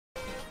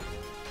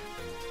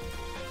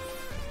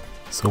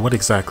So what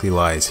exactly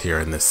lies here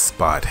in this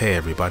spot? Hey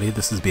everybody,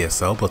 this is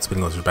BSL,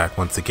 Blitzwingers are back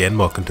once again.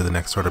 Welcome to the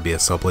next order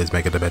BSL plays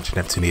Megadimension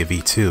Neptunia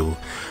VII.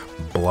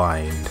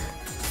 Blind.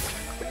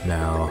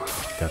 Now,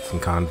 got some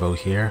convo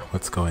here.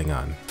 What's going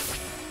on?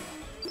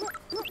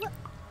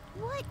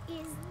 What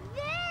is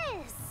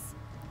this?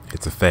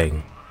 It's a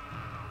thing.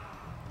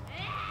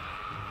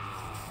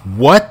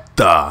 What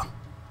the?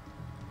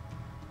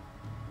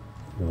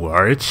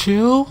 Weren't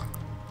you?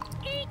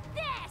 Eat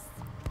this!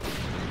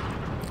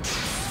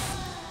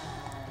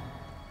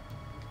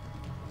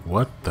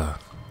 What the?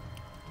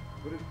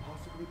 Could it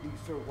possibly be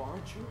Sir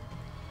Waranchu?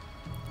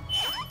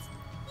 What?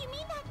 You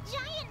mean that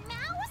giant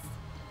mouse?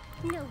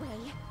 No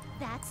way.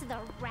 That's the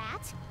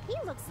rat? He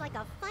looks like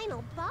a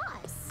final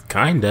boss.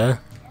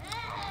 Kinda.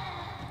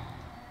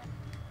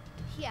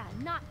 Yeah,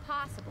 not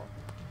possible.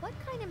 What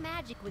kind of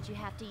magic would you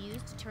have to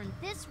use to turn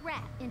this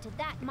rat into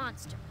that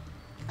monster?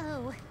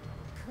 Oh,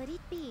 could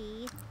it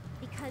be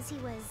because he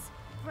was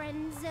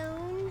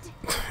friend-zoned?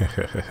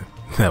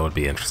 That would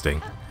be interesting.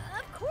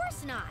 Of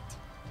course not.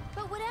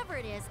 But whatever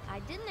it is, I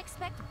didn't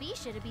expect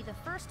Bisha to be the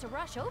first to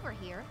rush over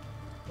here.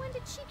 When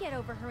did she get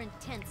over her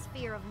intense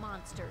fear of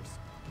monsters?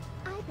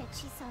 I bet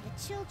she saw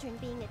the children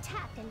being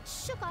attacked and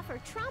shook off her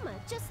trauma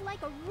just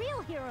like a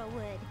real hero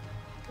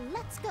would.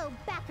 Let's go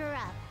back her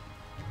up.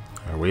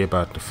 Are we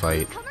about to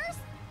fight? Newcomers?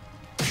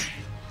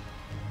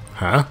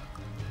 Huh?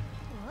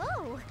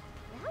 Whoa,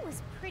 that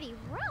was pretty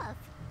rough.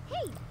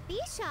 Hey,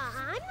 Bisha,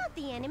 I'm not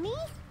the enemy.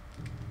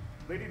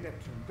 Lady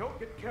Neptune, don't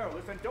get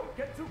careless and don't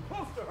get too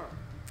close to her!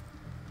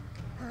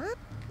 Huh?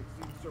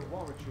 It seems Sir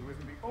Waranchu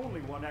isn't the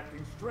only one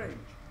acting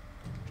strange.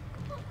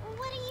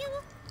 What do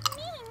you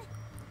mean?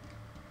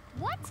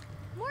 What?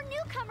 More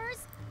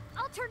newcomers?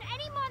 I'll turn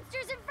any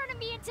monsters in front of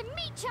me into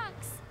meat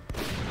chunks!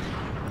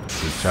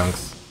 These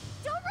chunks.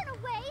 Don't run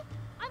away!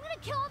 I'm gonna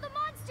kill all the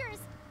monsters!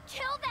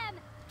 Kill them!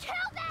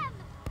 Kill them!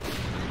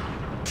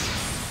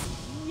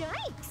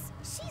 Yikes!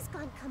 She's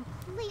gone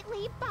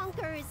completely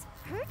bonkers.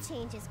 Her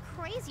change is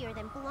crazier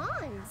than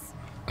Blonde's.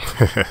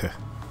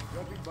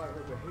 Judging by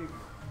her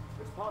behavior,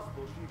 it's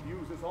possible she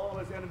views us all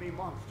as enemy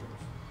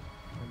monsters.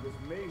 And this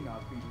may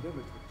not be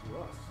limited to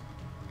us.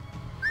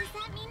 Does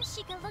that mean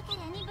she could look at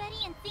anybody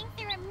and think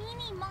they're a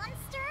meanie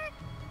monster?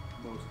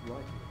 Most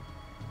likely.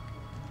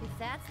 If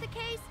that's the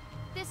case,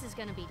 this is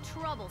gonna be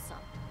troublesome.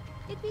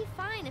 It'd be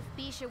fine if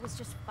Bisha was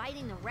just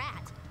fighting the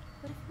rat,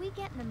 but if we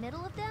get in the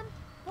middle of them,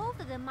 both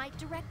of them might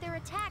direct their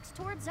attacks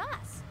towards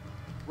us.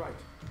 Right.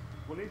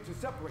 We'll need to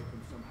separate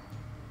them somehow.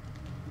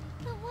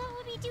 But what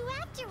would we do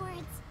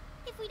afterwards?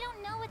 If we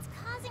don't know what's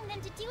causing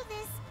them to do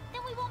this,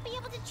 then we won't be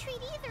able to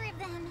treat either of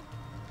them.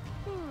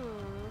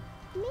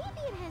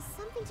 Maybe it has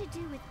something to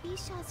do with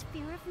Bisha's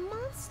fear of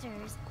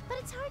monsters, but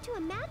it's hard to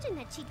imagine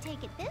that she'd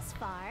take it this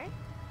far.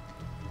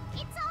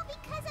 It's all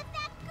because of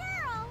that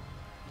girl!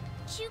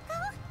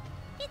 Chuko?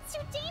 It's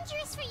too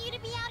dangerous for you to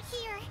be out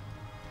here!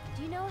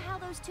 Do you know how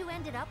those two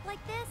ended up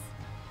like this?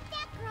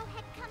 That girl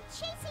had come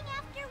chasing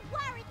after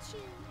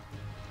Waranchu!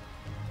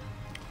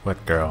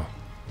 What girl?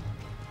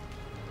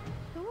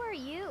 Who are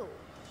you?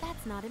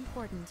 That's not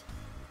important.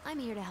 I'm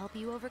here to help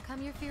you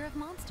overcome your fear of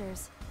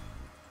monsters.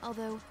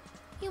 Although,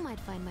 you might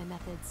find my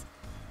methods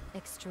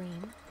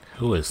extreme.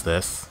 Who is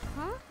this?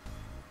 Huh?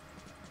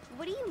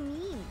 What do you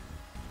mean?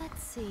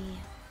 Let's see.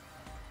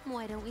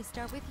 Why don't we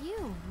start with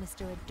you,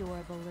 Mr.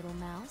 Adorable Little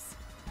Mouse?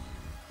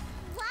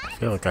 I What?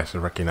 feel like I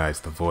should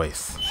recognize the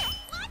voice.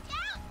 Watch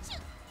out!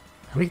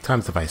 How many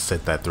times have I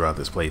said that throughout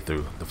this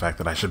playthrough? The fact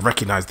that I should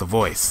recognize the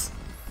voice.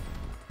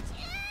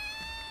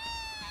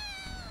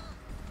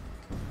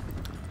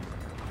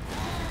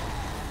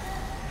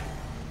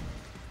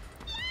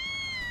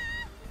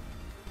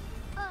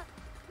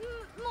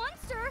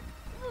 Monster?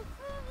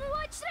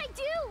 What should I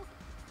do?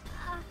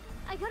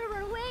 I gotta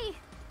run away.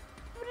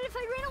 What if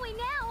I ran away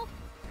now?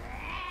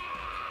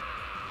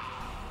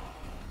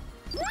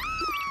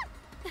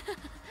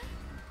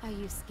 Are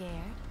you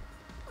scared?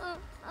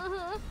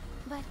 Uh-huh.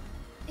 But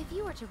if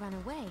you were to run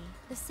away,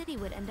 the city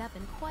would end up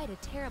in quite a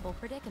terrible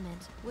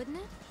predicament, wouldn't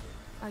it?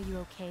 Are you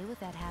okay with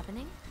that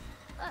happening?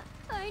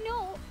 I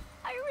know.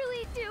 I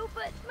really do,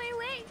 but my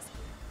legs,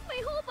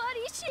 my whole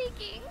body's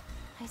shaking.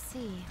 I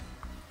see.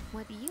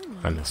 What you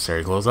need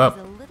Unnecessary close is up.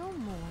 a little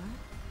more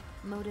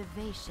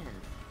motivation.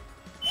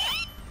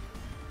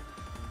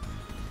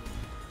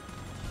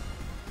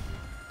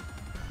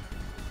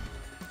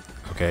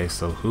 Okay,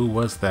 so who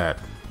was that?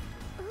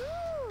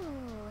 Ooh,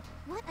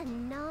 what a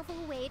novel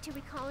way to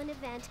recall an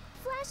event,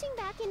 flashing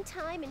back in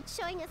time and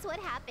showing us what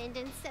happened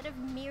instead of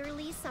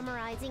merely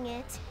summarizing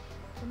it.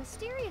 The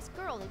mysterious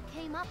girl who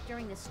came up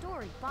during the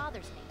story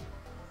bothers me.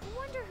 I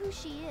wonder who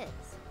she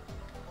is.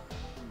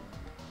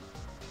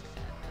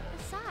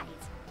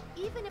 Besides,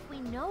 even if we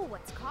know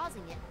what's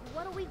causing it,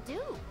 what do we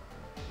do?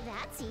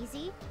 That's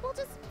easy. We'll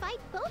just fight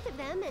both of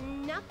them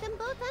and knock them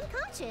both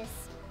unconscious.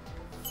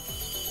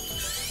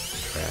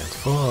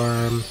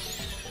 Transform.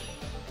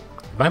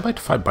 Am I about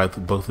to fight both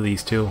of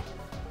these two?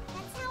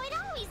 That's how it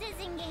always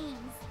is in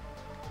games.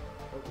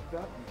 But with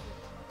that,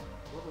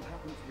 what will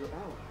happen to your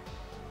ally?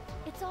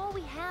 It's all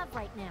we have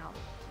right now.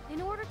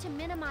 In order to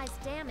minimize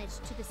damage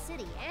to the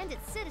city and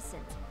its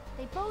citizens,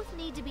 they both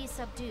need to be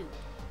subdued.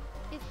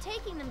 If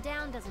taking them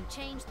down doesn't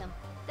change them,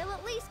 they'll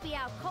at least be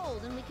out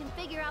cold and we can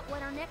figure out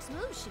what our next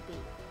move should be.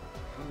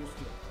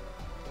 Understood.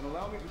 And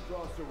allow me to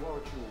draw Sir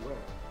Warwichu away.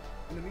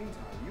 In the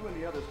meantime, you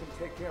and the others can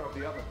take care of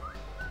the other.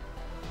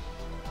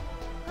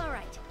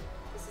 Alright,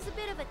 this is a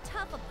bit of a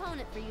tough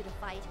opponent for you to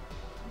fight,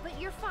 but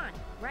you're fine,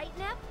 right,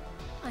 Nep?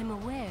 I'm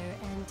aware,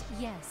 and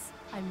yes,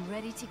 I'm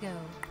ready to go.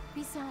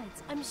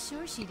 Besides, I'm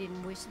sure she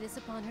didn't wish this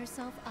upon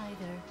herself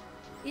either.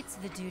 It's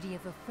the duty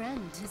of a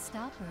friend to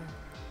stop her.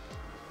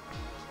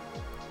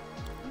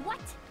 What?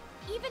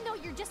 Even though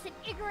you're just an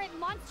ignorant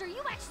monster,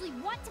 you actually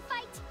want to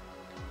fight?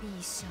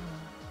 Bisha.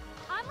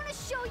 I'm gonna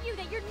show you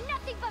that you're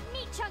nothing but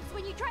meat chunks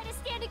when you try to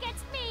stand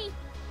against me!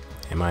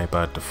 Am I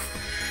about to...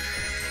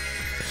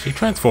 Is she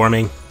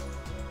transforming?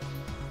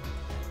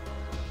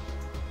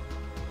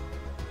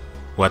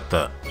 What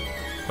the...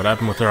 What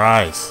happened with her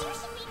eyes?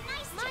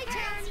 My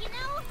turn, you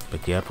know?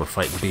 But yep, we're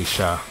fighting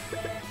Bisha.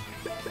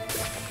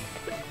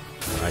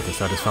 I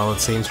guess I just followed the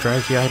same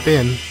strategy I've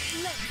been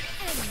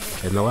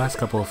in the last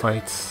couple of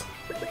fights.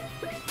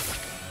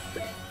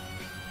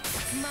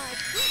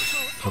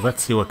 Well,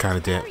 let's see what kind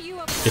of damage.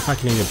 If I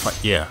can even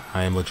fight. Yeah,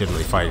 I am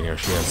legitimately fighting her.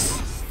 She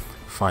has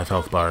 5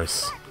 health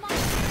bars.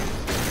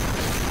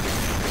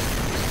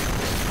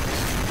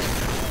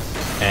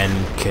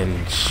 And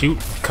can shoot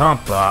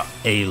Compa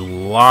a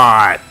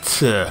lot.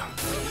 So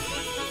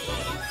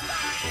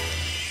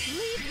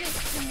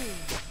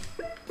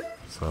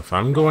if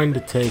I'm going to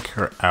take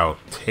her out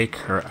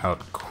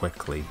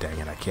quickly. Dang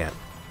it, I can't.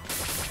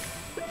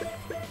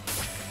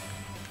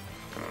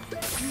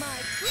 My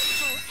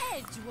brutal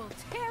edge will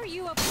tear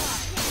you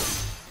apart.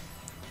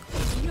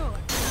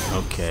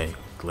 Okay,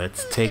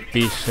 let's take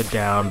Bisha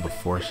down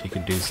before she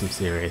can do some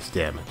serious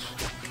damage.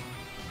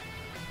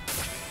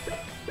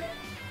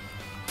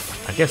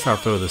 I guess I'll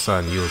throw this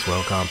on you as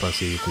well, Compa,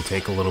 so you can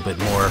take a little bit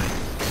more.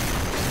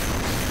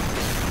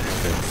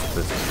 Since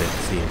this bit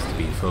seems to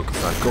be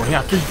focused on going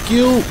after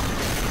you!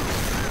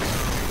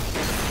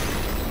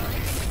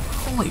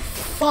 Holy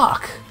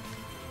fuck!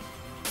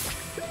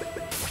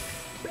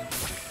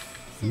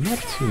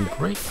 Neptune,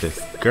 break this,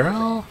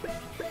 girl!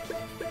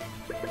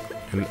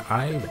 And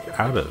I'm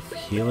out of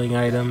healing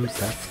items?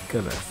 That's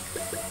gonna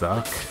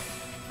suck.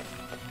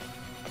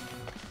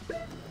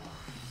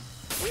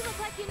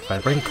 If I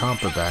bring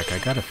Compa back, I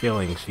got a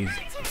feeling she's...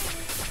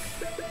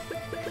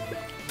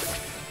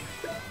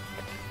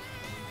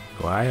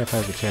 Well, I have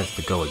had the chance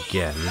to go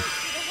again.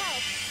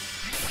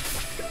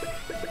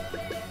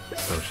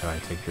 So shall I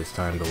take this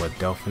time to let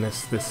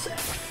Delphinus this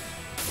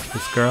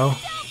girl?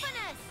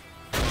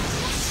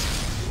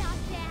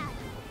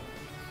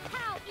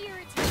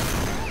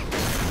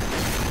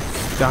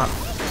 Stop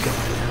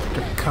going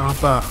after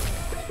Compa.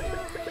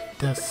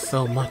 Does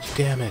so much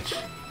damage.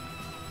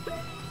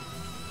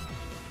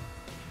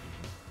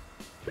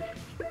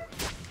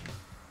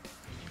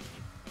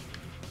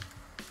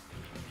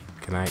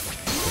 Can I?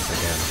 Yes, I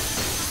can.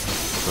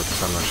 Focus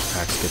on rush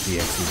attacks, get the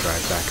XE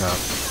drive back up.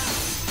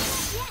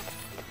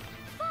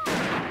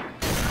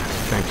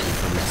 Thank you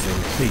for missing.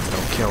 Please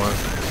don't kill her.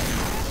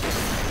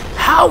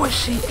 How is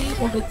she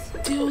able to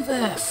do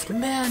this?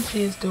 Man,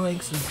 she is doing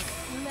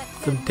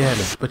some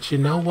damage. But you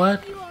know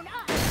what?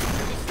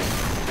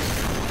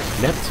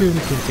 Neptune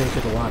can take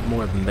it a lot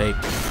more than they...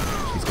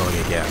 She's going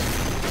again.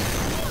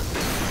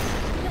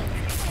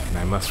 And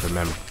I must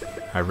remember...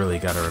 I really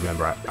gotta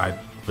remember, I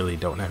really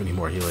don't have any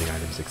more healing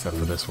items except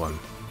for this one.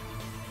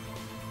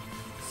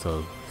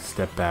 So,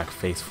 step back,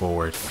 face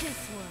forward,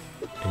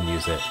 and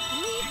use it.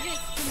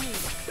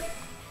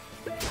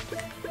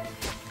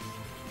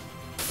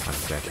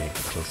 Honestly, I can't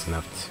get close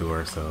enough to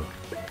her, so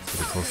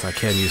the close I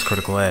can use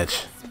Critical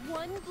Edge.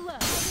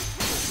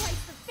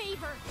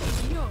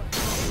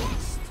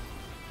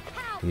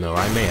 No,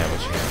 I may have a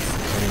chance,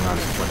 depending on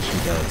what she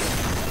does.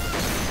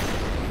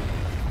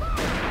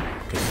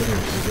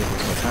 Considering she's able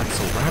to attack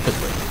so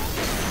rapidly.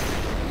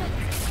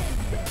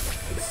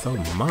 And so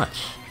much.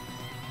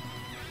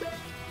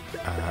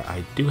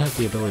 I do have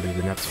the ability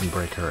to Neptune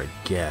break her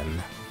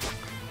again.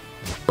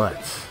 But...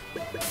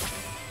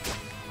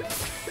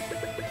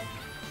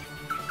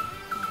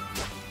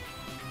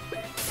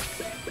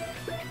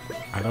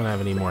 I don't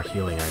have any more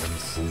healing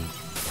items.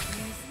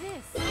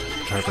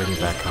 Try bringing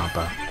back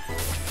Compa.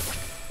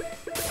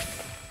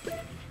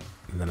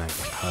 And then I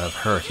have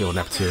her heal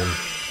Neptune.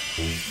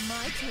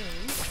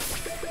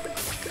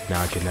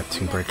 Now I can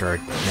Neptune break her.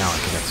 Now I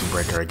can Neptune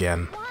break her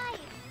again.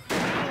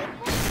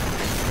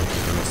 Thank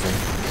you for missing.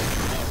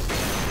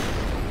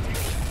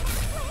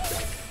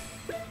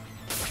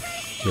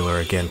 Heal her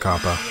again,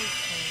 Compa.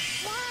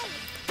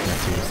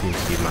 Neptune seems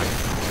to be my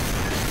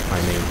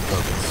main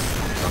focus.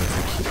 As long as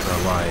I keep her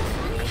alive,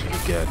 I should be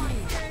good.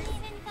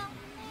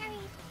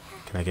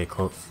 Can I get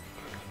close?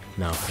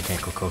 No, I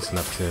can't go close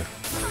enough to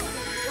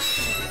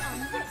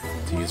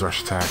use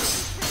rush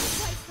attacks.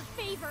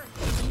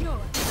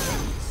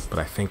 But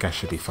I think I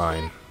should be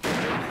fine.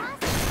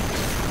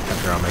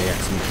 After all, my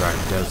XE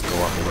drive does go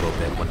up a little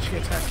bit when she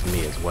attacks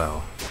me as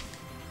well.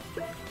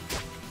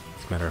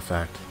 matter of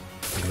fact.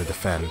 I'm gonna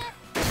defend.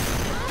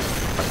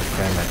 If I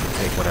defend, I can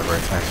take whatever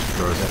attack she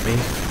throws at me.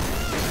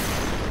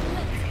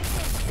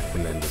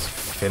 And then just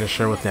finish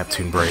her with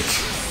Neptune Break.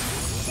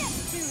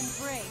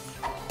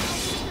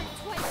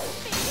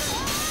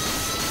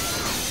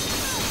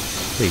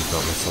 Please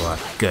don't miss a lot.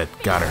 Good,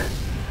 got her.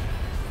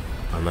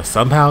 Unless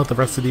somehow the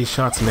rest of these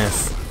shots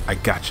miss, I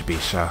got you,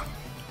 Bisha.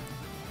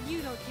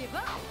 You don't give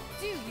up,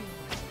 do you?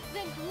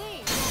 Then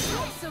please,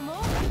 want some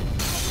more?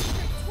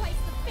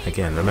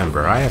 Again,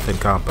 remember, IF and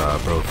Compa are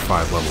both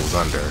 5 levels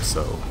under,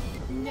 so...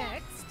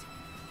 Next.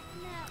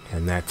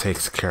 And that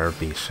takes care of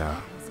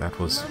Bisha. That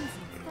was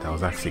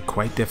actually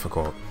quite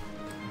difficult.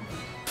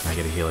 I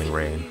get a Healing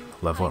Rain.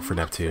 Level up for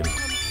Neptune.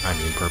 I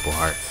mean Purple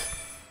Heart.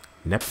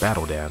 Nep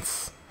Battle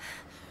Dance.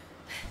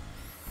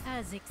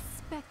 As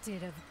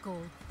expected of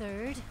Gold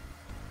Third.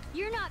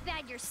 You're not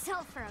bad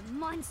yourself for a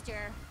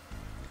monster.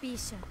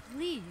 Bisha,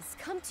 please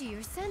come to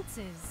your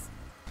senses.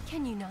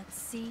 Can you not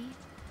see?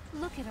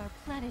 Look at our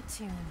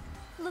planetoon.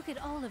 Look at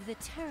all of the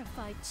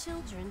terrified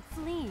children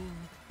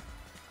fleeing.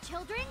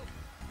 Children?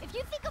 If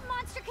you think a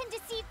monster can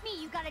deceive me,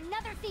 you got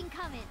another thing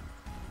coming.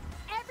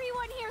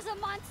 Everyone here's a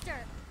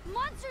monster.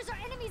 Monsters are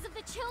enemies of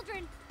the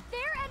children.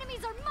 Their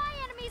enemies are my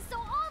enemies, so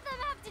all of them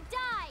have to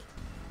die.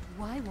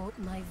 Why won't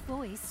my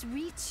voice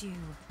reach you?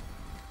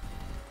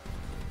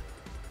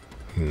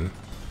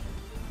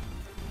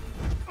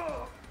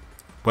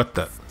 What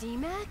the?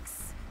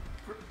 D-Max?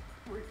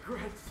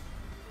 Regrets.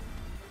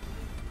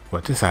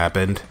 What just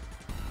happened?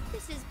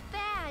 This is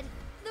bad.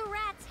 The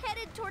rat's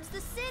headed towards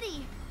the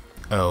city.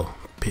 Oh,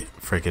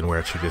 freaking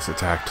where she just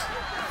attacked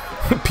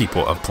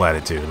people of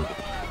Platitude.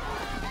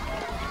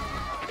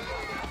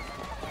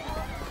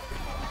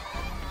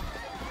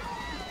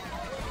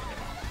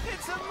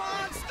 It's a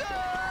monster!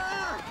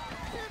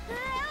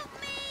 Help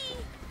me!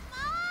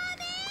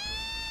 Mommy!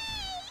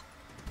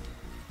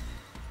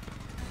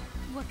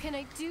 What can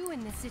I do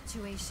in this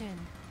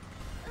situation?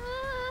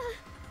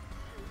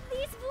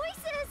 These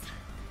voices.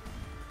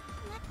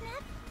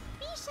 Nep,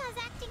 Bisha's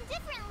acting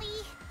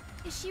differently.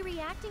 Is she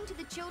reacting to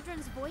the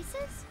children's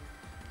voices?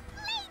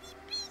 Lady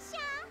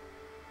Bisha!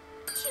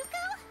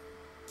 Chuko?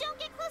 Don't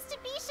get close to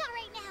Bisha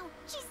right now.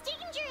 She's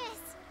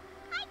dangerous.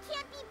 I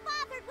can't be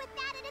bothered with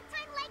that at a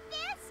time like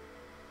this.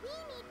 We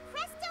need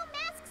Presto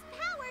Mask's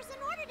powers in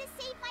order to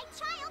save my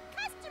child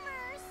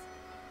customers.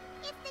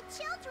 If the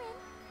children,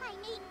 my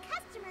main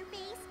customer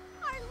base,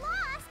 are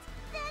lost,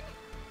 then...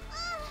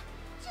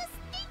 just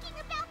thinking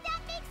about that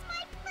makes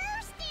my fur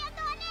stand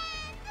on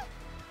end.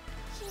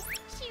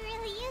 She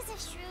really is a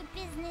shrewd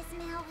business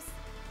mouse.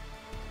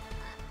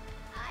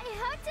 I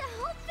have to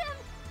help them.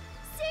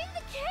 Save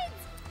the kids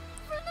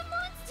from the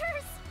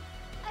monsters.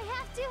 I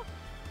have to.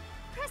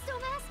 Presto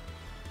Mask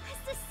has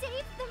to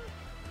save them.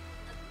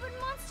 But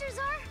monsters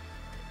are...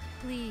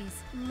 Please,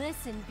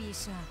 listen,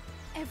 Bisha.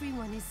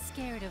 Everyone is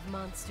scared of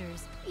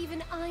monsters.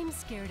 Even I'm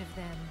scared of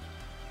them.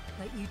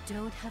 But you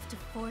don't have to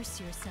force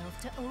yourself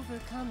to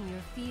overcome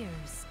your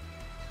fears.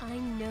 I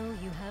know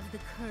you have the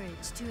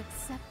courage to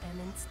accept them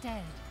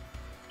instead.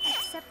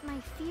 Accept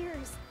my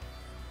fears.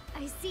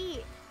 I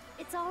see.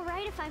 It's all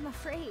right if I'm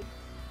afraid.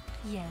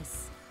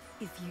 Yes,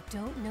 if you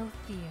don't know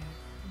fear,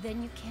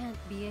 then you can't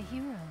be a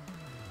hero.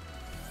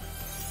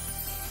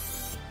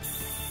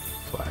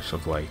 Flash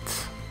of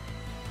light.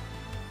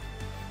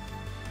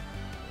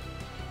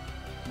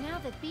 Now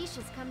that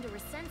Bisha's come to her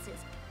senses,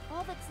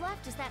 all that's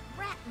left is that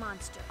rat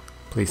monster.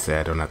 Please say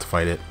I don't have to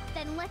fight it.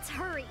 Then let's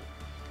hurry.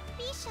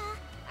 Bisha,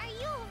 are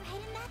you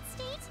alright in that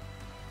state?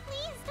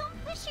 Please don't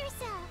push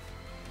yourself.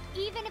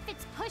 Even if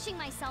it's pushing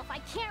myself, I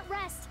can't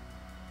rest.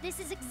 This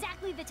is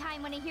exactly the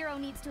time when a hero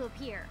needs to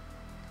appear.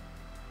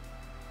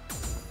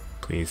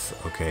 Please.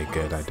 Okay,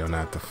 good. I don't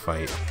have to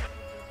fight.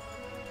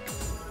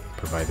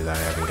 Provided I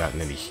haven't gotten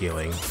any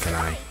healing. Can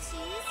I?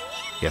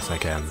 Yes, I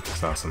can.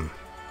 That's awesome.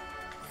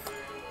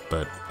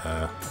 But,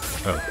 oh,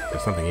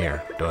 there's something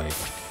here. Do I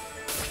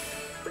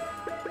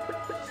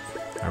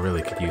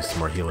really could use some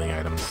more healing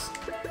items.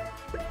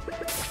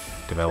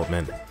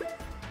 Development.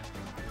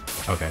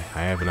 Okay,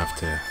 I have enough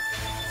to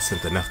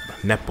send the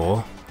net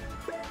ball.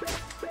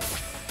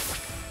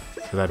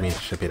 So that means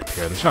it should be able to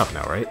appear in the shop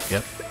now, right?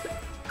 Yep.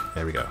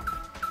 There we go.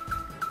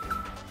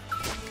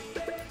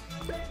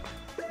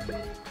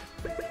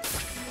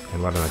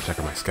 And why don't I check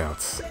on my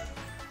scouts?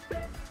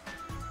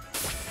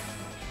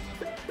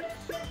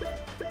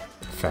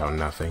 Found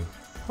nothing.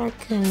 I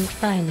couldn't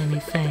find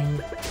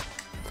anything.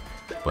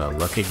 Well,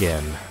 look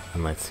again,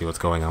 and let's see what's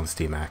going on with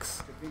D-Max.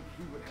 To think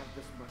he would have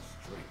this much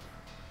strength.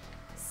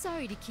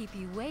 Sorry to keep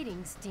you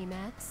waiting,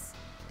 D-Max.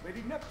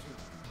 Lady Neptune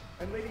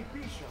and Lady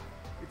Bisha,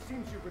 it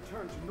seems you've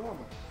returned to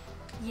normal.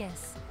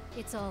 Yes,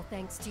 it's all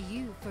thanks to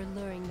you for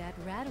luring that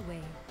rat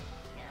away.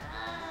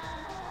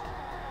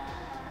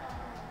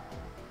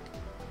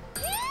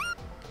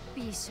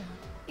 Bisha,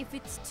 if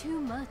it's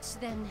too much,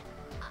 then...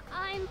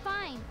 I'm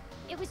fine.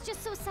 It was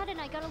just so sudden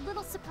I got a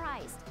little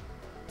surprised.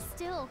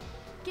 Still,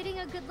 getting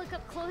a good look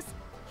up close,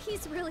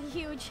 he's really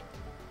huge.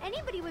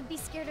 Anybody would be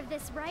scared of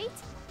this, right?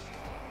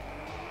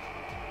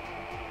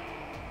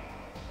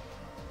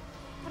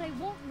 But I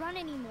won't run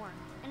anymore,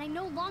 and I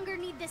no longer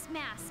need this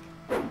mask.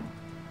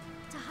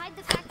 To hide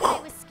the fact that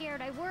I was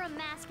scared, I wore a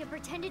mask and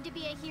pretended to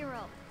be a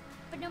hero.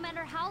 But no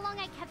matter how long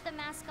I kept the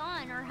mask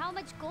on, or how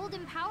much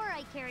golden power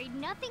I carried,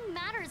 nothing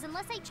matters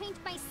unless I change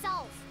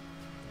myself.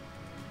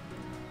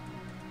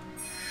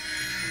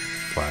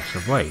 Flash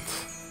of light.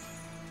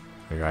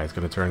 Your guy's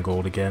gonna turn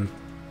gold again.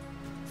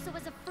 So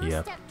as a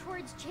first step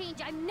towards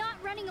change, I'm not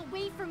running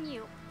away from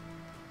you.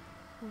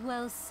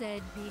 Well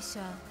said,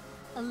 Bisha.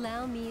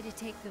 Allow me to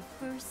take the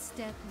first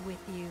step with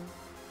you.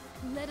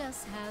 Let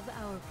us have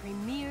our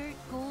premier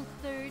Gold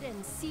Third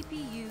and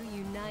CPU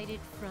united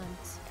front.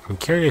 I'm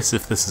curious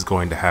if this is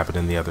going to happen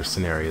in the other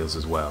scenarios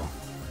as well.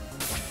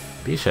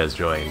 Bisha's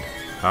joined.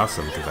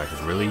 Awesome, because I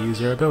can really use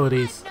your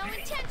abilities. No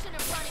intention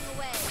of running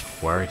away.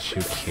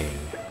 Warechu King.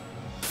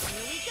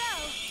 Here we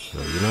go.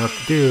 Well, you know what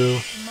to do.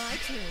 My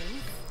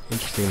turn.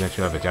 Interesting that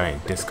you have a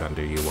giant disc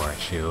under you,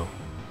 Warechu.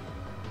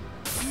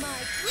 My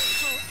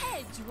critical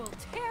edge will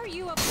tear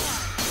you apart.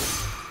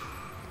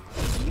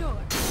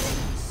 You're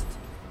finished.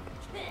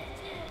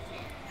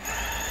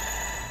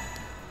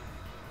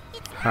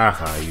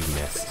 Haha, you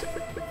missed.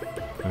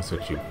 That's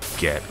what you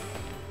get.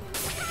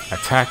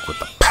 Attack with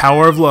the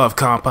power of love,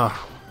 Compa.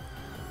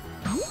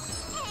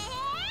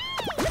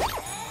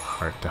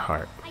 Heart to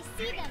heart. I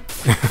see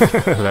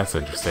them. That's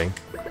interesting.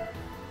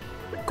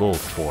 Gold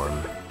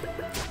form.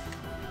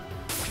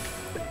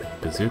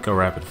 Bazooka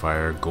Rapid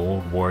Fire,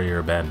 Gold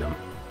Warrior Bandam.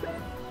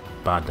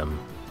 Bandam.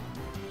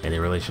 Any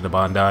relation to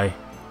Bandai?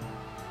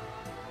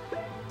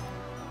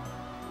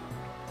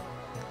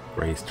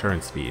 Raise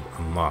turn speed.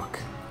 Unlock.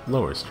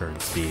 Lowers turn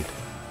speed.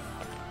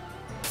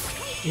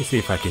 Let me see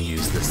if I can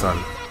use this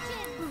on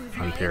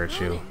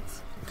Pikachu.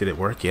 Did it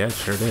work? Yeah, it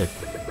sure did.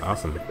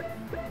 Awesome.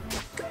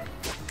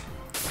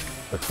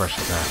 The fresh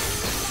attack.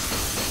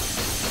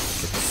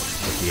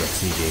 Get the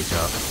XC gauge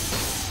up.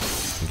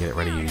 And get it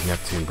ready to use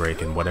Neptune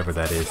break and whatever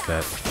that is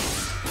that...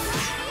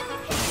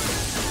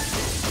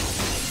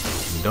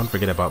 And don't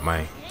forget about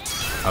my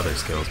other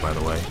skills, by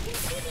the way.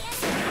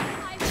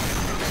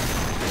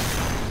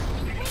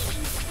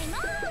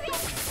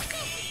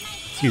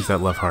 Let's use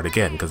that love heart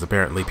again, because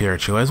apparently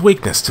Pikachu has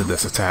weakness to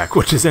this attack,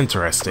 which is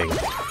interesting.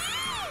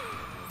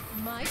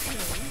 My turn.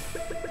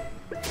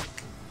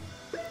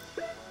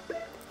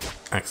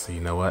 Actually,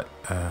 you know what?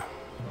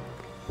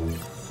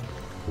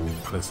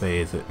 What I say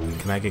is it?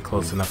 Can I get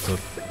close enough to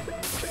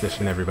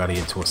position everybody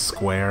into a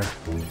square?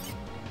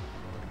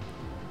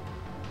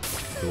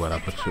 See what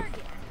up with you?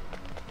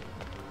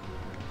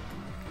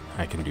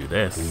 I can do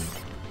this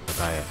with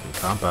IF and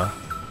Compa.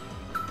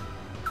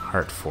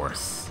 Heart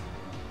Force.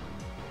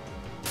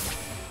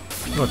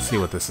 Let's see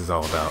what this is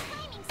all about.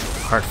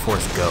 Heart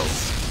Force go.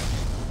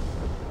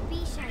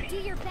 Bisha, do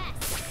your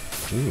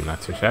best. Ooh,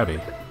 not too shabby.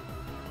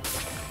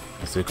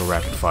 Bazooka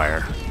Rapid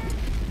Fire.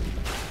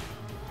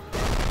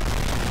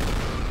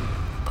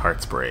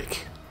 Parts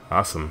break.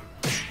 Awesome.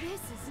 This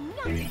is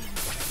nothing.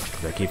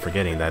 I keep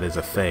forgetting that is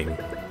a thing.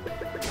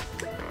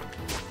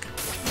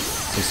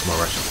 Do some more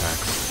rush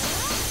attacks.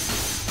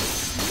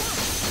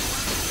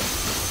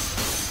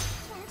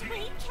 Can't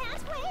wait,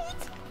 can't wait.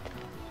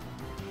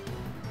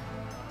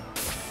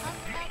 Up,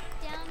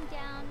 down,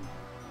 down.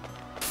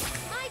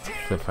 My turn.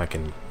 See if I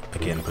can,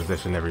 again,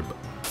 position everybody.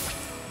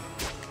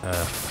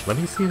 Let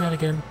me see that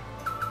again.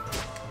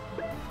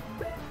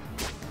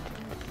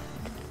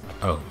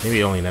 Oh,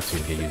 maybe only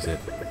Neptune can use it.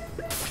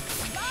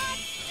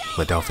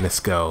 Let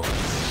Delphinus go.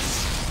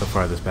 So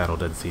far, this battle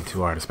doesn't seem too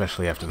hard,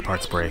 especially after the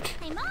parts break.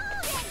 I'm all ready.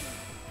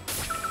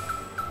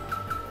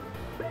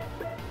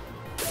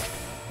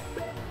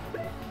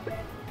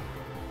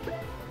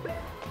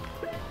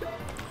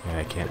 Yeah,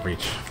 I can't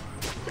reach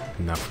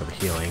enough for the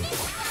healing.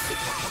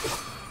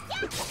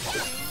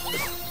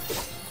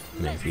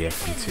 And there's the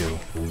XP2.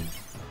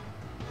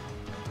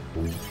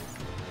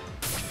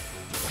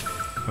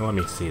 Well, let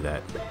me see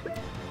that.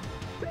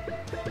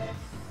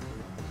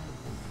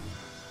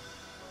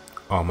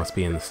 Oh, must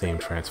be in the same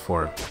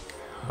transform.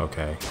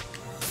 Okay,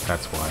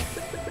 that's why.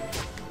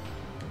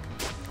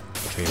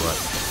 Tell you what,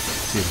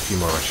 let's do a few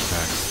more rush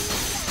attacks.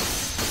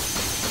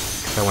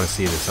 'Cause I want to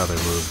see this other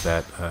move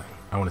that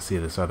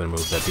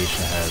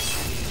Bisha has.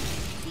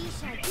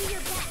 Bisha, do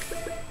your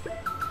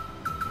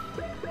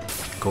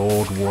best.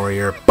 Gold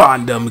Warrior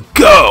Bandam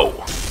go!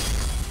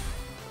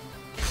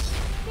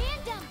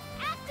 Fandom,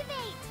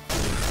 activate.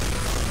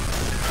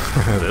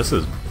 This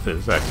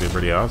is actually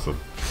pretty awesome.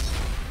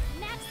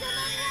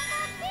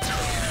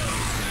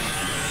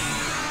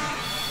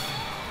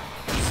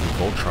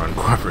 Voltron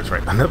cooperates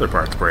right. Another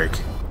parts break.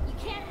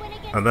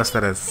 Unless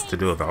that has to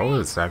do with all of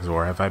the stacks,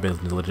 or have I been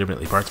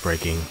legitimately parts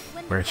breaking?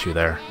 Where's you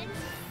there?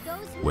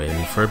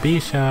 Win for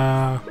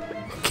Bisha.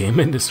 Game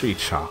Industry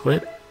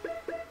Chocolate.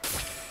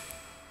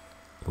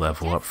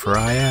 Level up for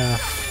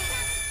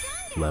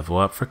IF. Level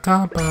up for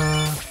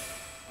Compa.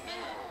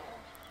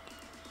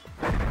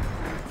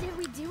 Did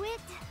we do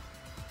it?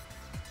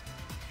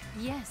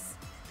 Yes.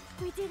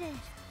 We did it.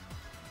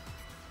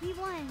 We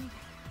won.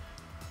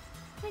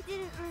 I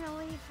didn't run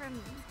away from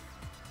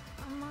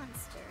a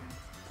monster.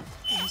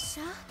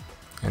 Bisha?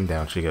 And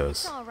down she goes.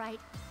 It's all right.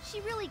 She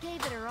really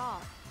gave it her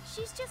all.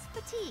 She's just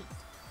fatigued.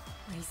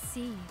 I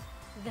see.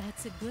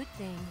 That's a good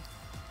thing.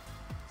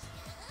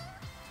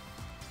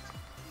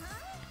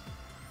 Huh?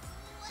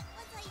 What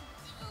was I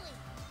doing?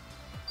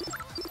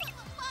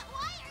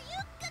 Why are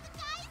you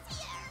guys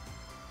here?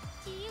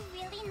 Do you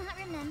really not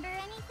remember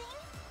anything?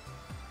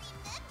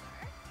 Remember?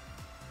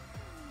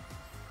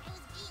 I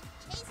was being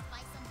chased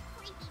by some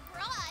creepy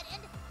broad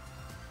and...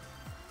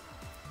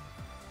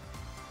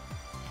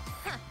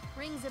 Huh,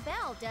 rings a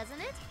bell,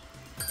 doesn't it?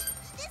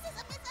 This is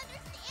a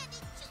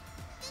misunderstanding.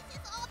 This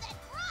is all that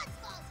broad's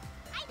fault.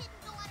 I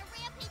didn't go on a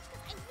rampage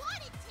because I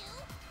wanted to.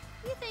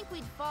 You think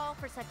we'd fall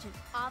for such an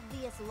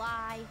obvious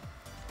lie?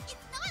 It's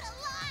not a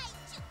lie.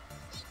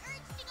 The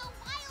urge to go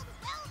wild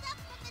welled up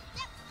from the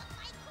depths of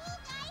my cool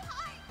guy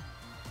heart.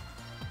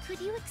 Could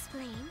you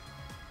explain?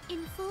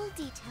 In full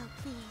detail,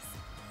 please.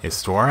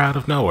 Histoire out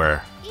of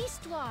nowhere.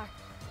 Histoire,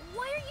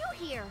 why are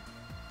you here?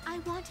 I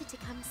wanted to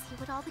come see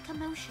what all the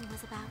commotion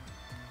was about.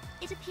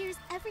 It appears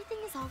everything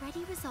is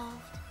already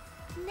resolved.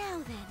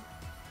 Now then,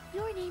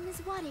 your name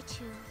is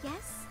Wadichu,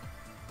 yes?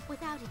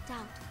 Without a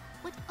doubt,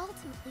 what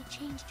ultimately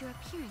changed your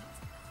appearance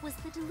was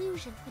the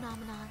delusion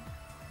phenomenon.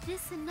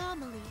 This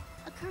anomaly,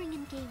 occurring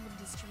in game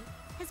industry,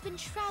 has been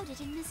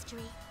shrouded in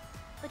mystery,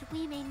 but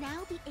we may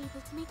now be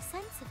able to make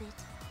sense of it.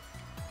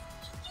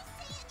 You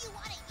saying you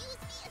want to use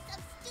me as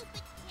some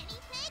stupid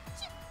guinea pig?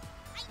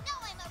 I know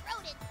I'm a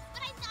rodent,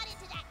 but I'm not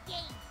into that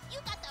game. You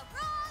got the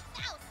wrong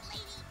mouse,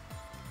 lady.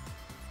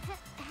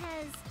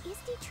 Has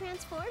Easty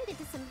transformed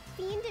into some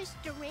fiendish,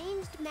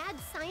 deranged, mad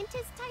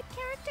scientist type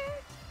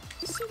character?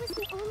 She was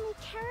the only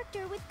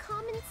character with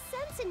common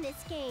sense in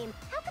this game.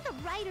 How could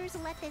the writers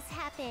let this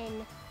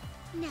happen?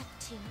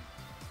 Neptune,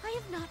 I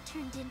have not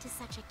turned into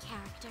such a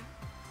character.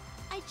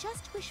 I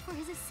just wish for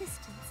his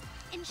assistance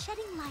in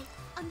shedding light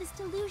on this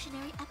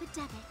delusionary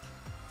epidemic.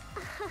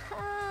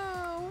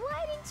 Oh,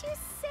 why didn't you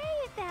say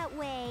it that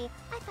way?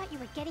 I thought you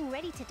were getting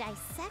ready to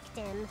dissect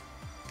him.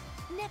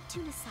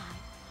 Neptune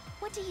aside,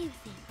 what do you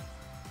think?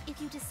 If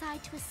you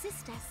decide to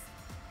assist us,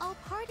 I'll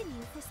pardon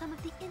you for some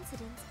of the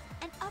incidents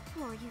and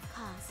uproar you've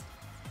caused.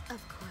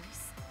 Of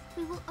course,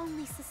 we will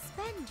only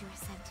suspend your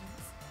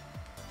sentence.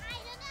 I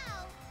don't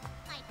know.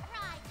 My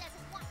pride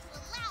doesn't want to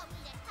allow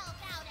me to help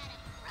out at a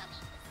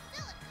crummy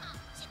silicon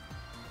chip.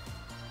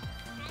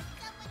 As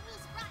someone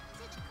who's rotten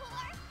to the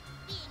core,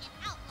 being an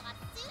outlaw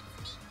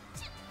suits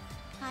me.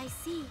 I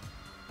see.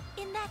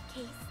 In that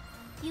case,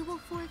 you will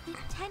forfeit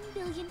 10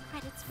 billion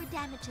credits for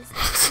damages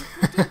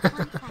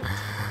including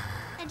contract,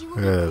 and you will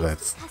be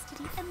placed in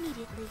custody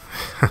immediately.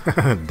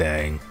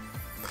 Dang.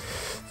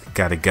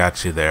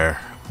 Got you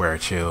there,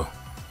 Warichu.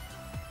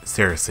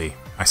 Seriously,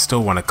 I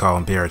still want to call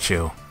him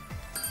Birachu.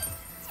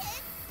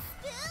 10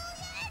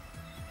 billion?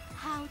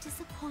 How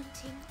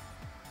disappointing.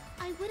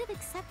 I would have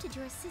accepted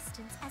your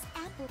assistance as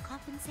ample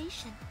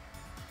compensation.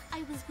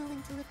 I was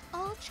willing to lift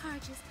all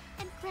charges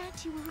and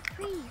grant you a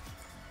reprieve.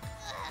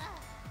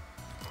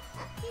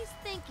 He's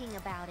thinking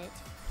about it.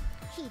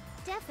 He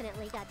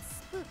definitely got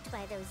spooked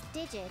by those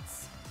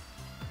digits.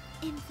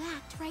 In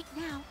fact, right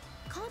now,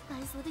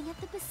 Kompa is living at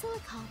the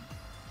Basilicom,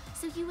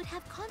 so you would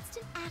have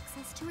constant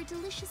access to her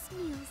delicious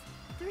meals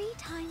 3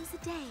 times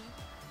a day.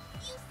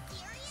 You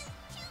serious,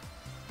 Chu?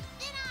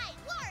 Then I,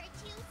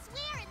 Warichu,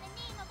 swear in the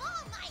name of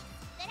all might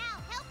that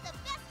I'll help the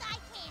best I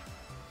can.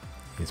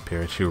 Is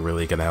Pirachu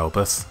really gonna help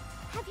us?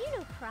 Have you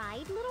no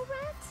pride, little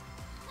rat?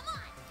 Come on,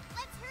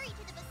 let's hurry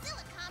to the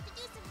Basilicom to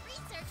do some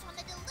research on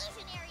the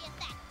delusionary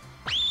effect.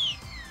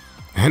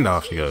 And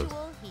off she goes.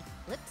 Usual, he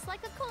flips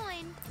like a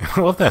coin.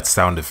 I love that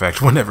sound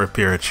effect whenever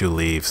Pirachu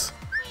leaves.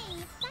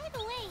 Hey, by the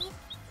way,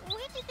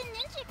 where did the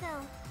ninja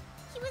go?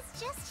 He was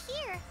just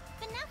here,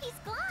 but now he's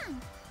gone.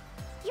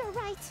 You're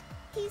right.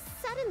 He's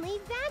suddenly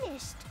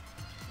vanished.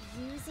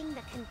 Using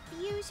the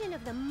confusion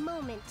of the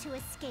moment to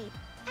escape,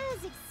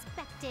 as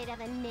expected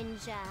of a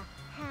ninja.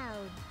 How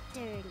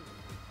dirty.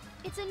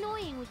 It's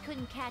annoying we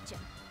couldn't catch him,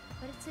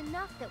 but it's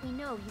enough that we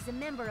know he's a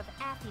member of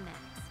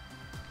Athimax.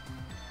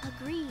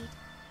 Agreed.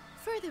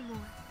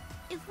 Furthermore,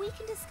 if we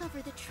can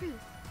discover the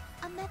truth,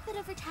 a method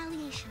of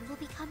retaliation will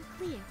become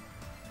clear.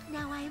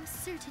 Now I am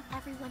certain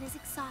everyone is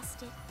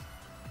exhausted.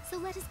 So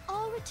let us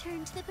all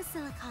return to the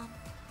Basilicom.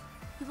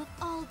 You have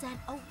all done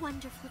a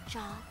wonderful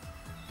job.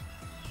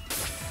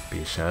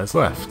 Bisha has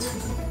left.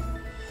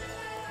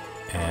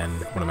 And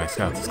one of my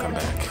scouts has come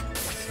back.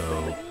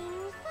 So...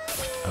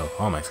 oh,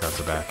 all my scouts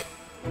are back.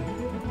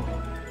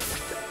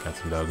 Got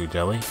some Dogu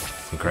Jelly,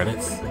 some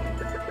credits.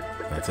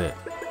 That's it.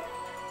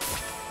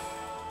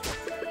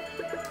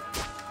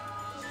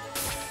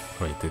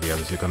 Wait, did the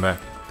other two come back?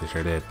 They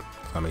sure did.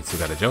 Famitsu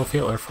got a Joe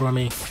feeler for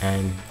me,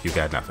 and you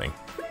got nothing.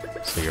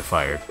 So you're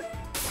fired.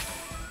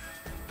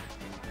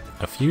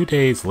 A few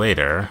days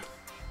later...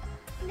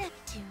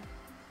 Neptune,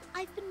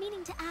 I've been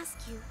meaning to ask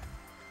you,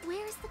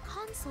 where is the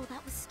console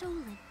that was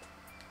stolen?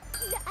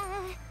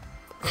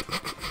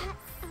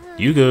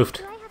 You goofed.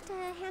 Do I have to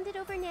hand it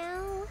over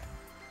now?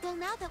 Well,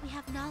 now that we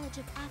have knowledge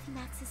of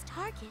Athimax's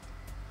target,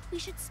 we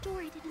should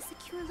store it in a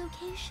secure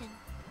location.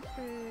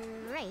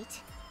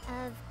 Right.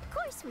 Of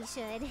course we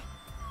should.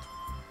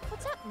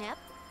 What's up, Nep?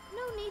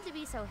 No need to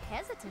be so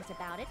hesitant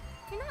about it.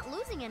 You're not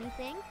losing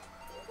anything.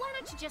 Why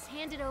don't you just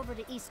hand it over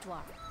to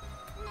Histoire?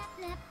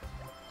 Nep,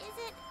 is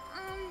it,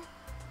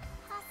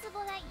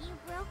 possible that you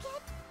broke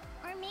it?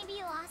 Or maybe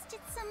you lost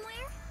it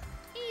somewhere?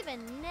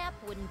 Even Nep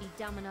wouldn't be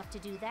dumb enough to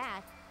do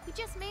that. We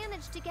just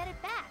managed to get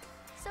it back.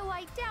 So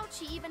I doubt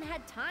she even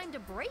had time to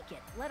break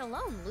it, let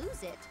alone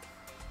lose it.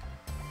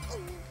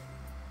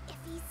 If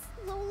he's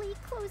slowly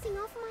closing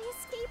off my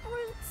escape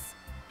routes.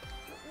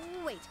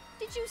 Wait,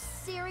 did you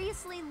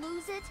seriously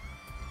lose it?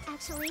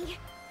 Actually,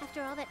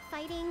 after all that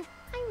fighting,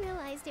 I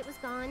realized it was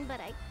gone, but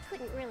I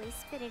couldn't really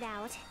spit it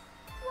out.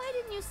 Why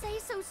didn't you say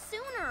so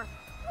sooner?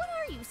 What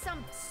are you,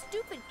 some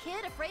stupid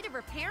kid afraid of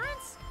her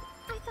parents?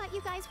 I thought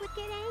you guys would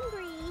get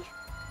angry.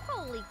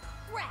 Holy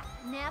crap,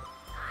 Nep.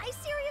 I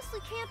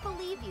seriously can't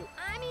believe you.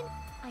 I mean,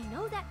 I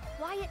know that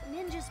quiet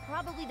ninja's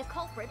probably the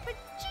culprit, but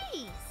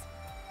jeez.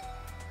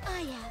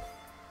 I have.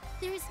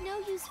 There is no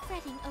use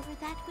fretting over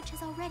that which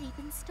has already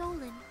been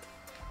stolen.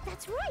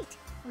 That's right.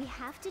 We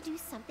have to do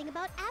something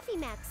about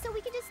Affimax so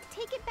we can just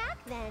take it back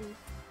then.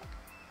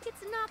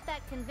 It's not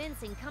that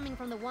convincing coming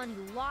from the one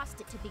who lost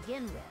it to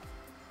begin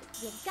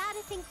with. You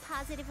gotta think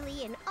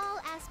positively in all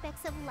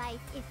aspects of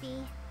life,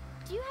 Iffy.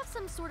 Do you have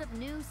some sort of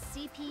new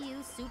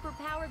CPU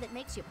superpower that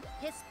makes you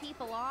piss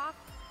people off?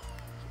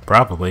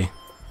 Probably.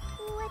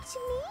 What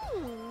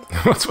you mean?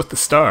 What's with the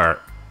star?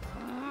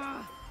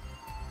 Out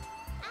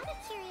of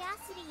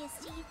curiosity,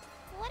 Steve,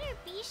 what are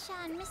Bisha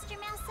and Mr.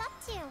 Mouse up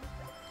to?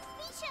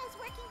 Bisha is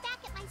working back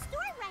at my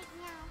store right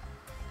now.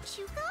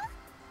 Shuko?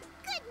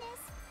 Goodness,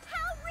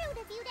 how rude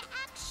of you to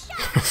act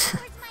shy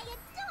towards my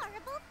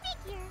adorable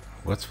figure.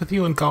 What's with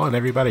you and calling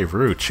everybody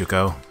rude,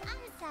 Shuko?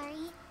 I'm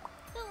sorry,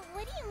 but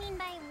what do you mean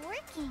by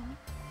working?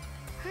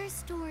 Her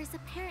store is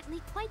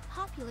apparently quite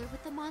popular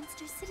with the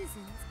monster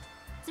citizens,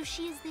 so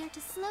she is there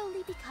to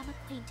slowly become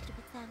acquainted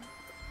with them.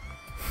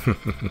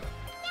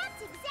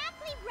 That's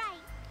exactly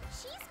right.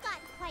 She's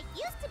gotten quite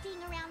used to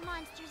being around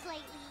monsters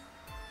lately.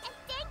 And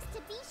thanks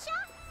to Bisha,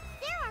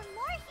 there are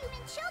more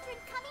human children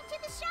coming to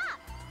the shop.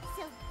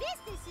 So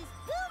business is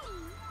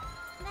booming.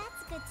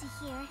 That's good to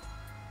hear.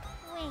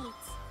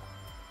 Wait,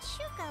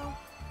 Shuko,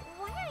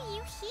 why are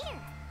you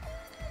here?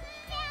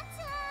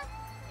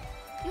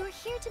 You're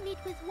here to meet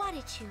with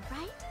Wadichu,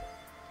 right?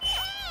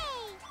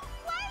 Hey!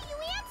 Why are you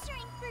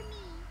answering for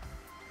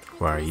me?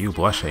 Why are you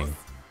blushing?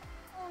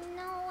 Oh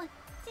no,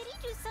 did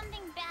he do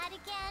something bad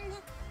again?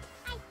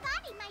 I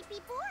thought he might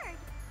be bored,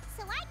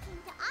 so I came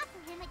to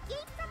offer him a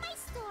game from my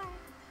store.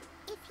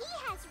 If he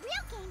has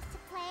real games to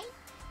play,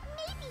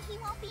 maybe he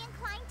won't be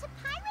inclined to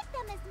pirate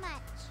them as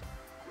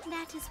much.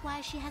 That is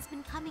why she has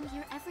been coming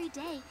here every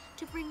day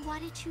to bring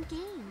Wadichu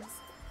games.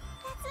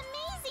 That's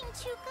amazing,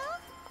 Chuko.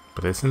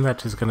 But isn't that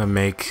just gonna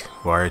make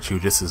Warichu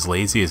just as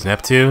lazy as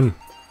Neptune?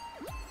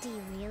 Do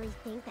you really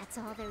think that's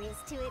all there is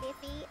to it,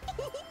 Iffy?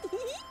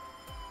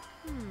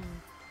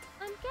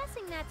 I'm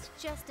guessing that's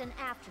just an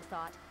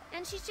afterthought,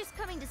 and she's just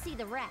coming to see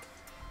the rat.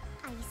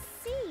 I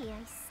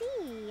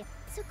see.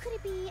 So could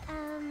it be,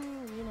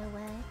 you know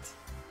what?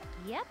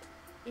 Yep,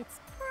 it's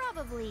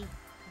probably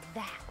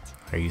that.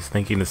 Are you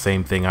thinking the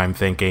same thing I'm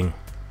thinking?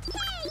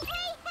 Hey!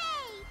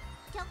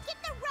 Don't get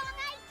the wrong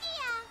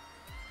idea.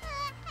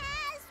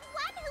 As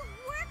one who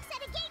works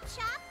at a game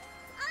shop,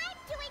 I'm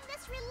doing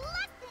this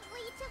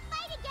reluctantly to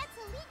fight against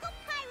illegal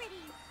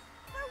pirating,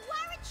 for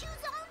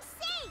Warichu's own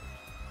sake.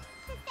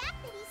 The fact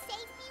that he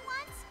saved me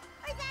once,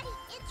 or that he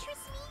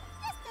interests me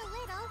just a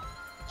little,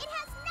 it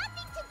has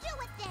nothing to do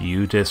with this.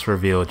 You just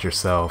revealed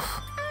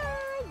yourself.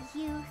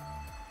 Youth.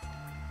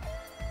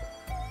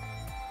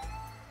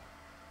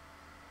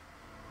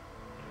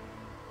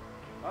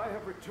 I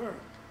have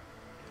returned.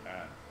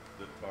 And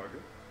the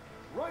target?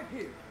 Right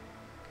here.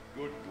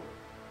 Good work.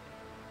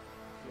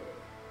 So,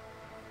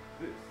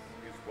 this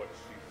is what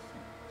she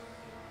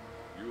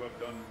seeks. You have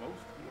done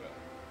most well.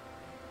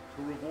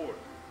 To reward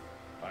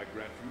you, I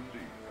grant you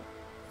leave.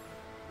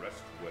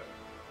 Rest well.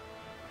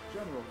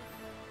 General,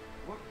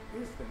 what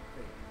is that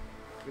thing?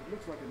 It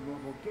looks like a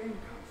normal game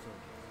console.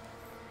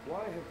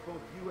 Why have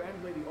both you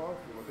and Lady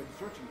Arthur been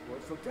searching for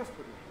it so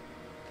desperately?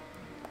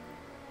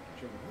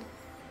 General?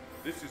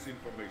 This is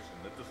information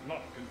that does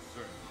not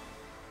concern you.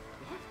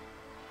 What?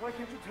 Why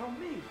can't you tell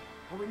me?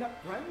 Are we not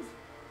friends?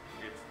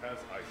 It's as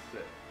I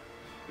said.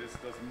 This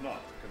does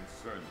not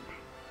concern you.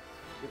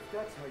 If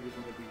that's how you're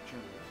going to be,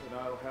 General, then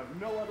I'll have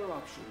no other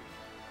option.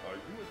 Are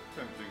you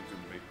attempting to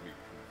make me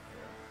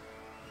confess?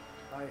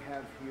 I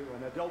have here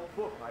an adult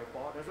book I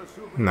bought as a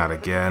souvenir Not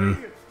at the again.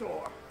 convenience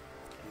store.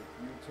 If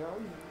you tell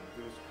me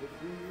this could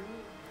be you...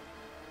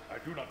 I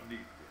do not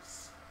need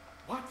this.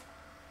 What?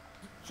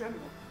 General,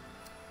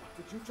 what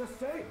did you just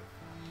say?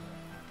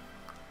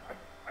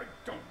 I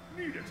don't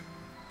need it.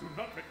 Do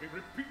not make me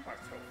repeat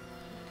myself.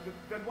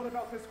 Then what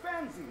about this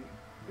fanzine?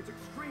 It's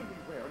extremely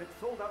rare and it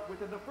sold out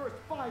within the first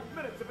 5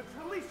 minutes of its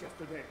release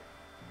yesterday.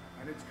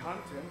 And its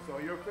contents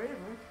are your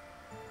favorite.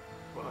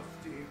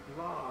 Busty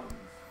blondes.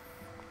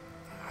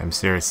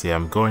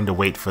 I'm going to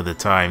wait for the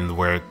time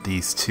where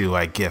these two,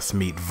 I guess,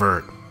 meet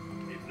Vert.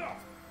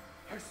 Enough!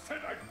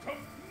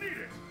 don't need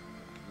it!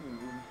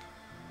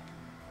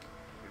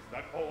 Is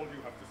that all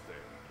you have to say?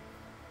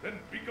 Then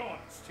be gone,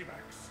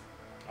 Stimax.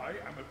 I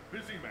am a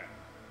busy man.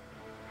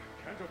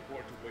 I can't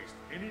afford to waste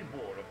any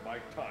more of my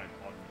time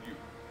on you.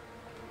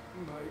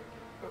 My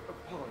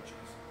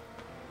apologies.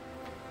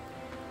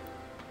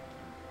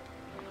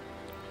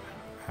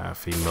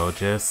 Half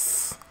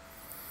emojis.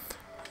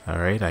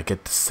 Alright, I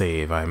get to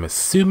save. I'm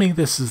assuming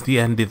this is the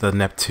end of the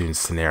Neptune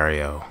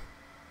scenario.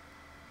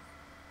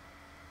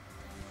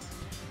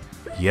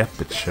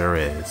 Yep, it sure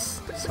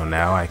is. So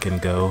now I can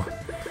go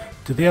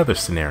to the other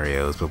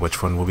scenarios, but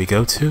which one will we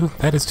go to?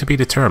 That is to be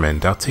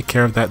determined. I'll take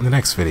care of that in the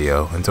next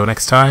video. Until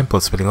next time,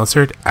 Bloodspitting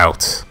Lizard,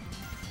 out.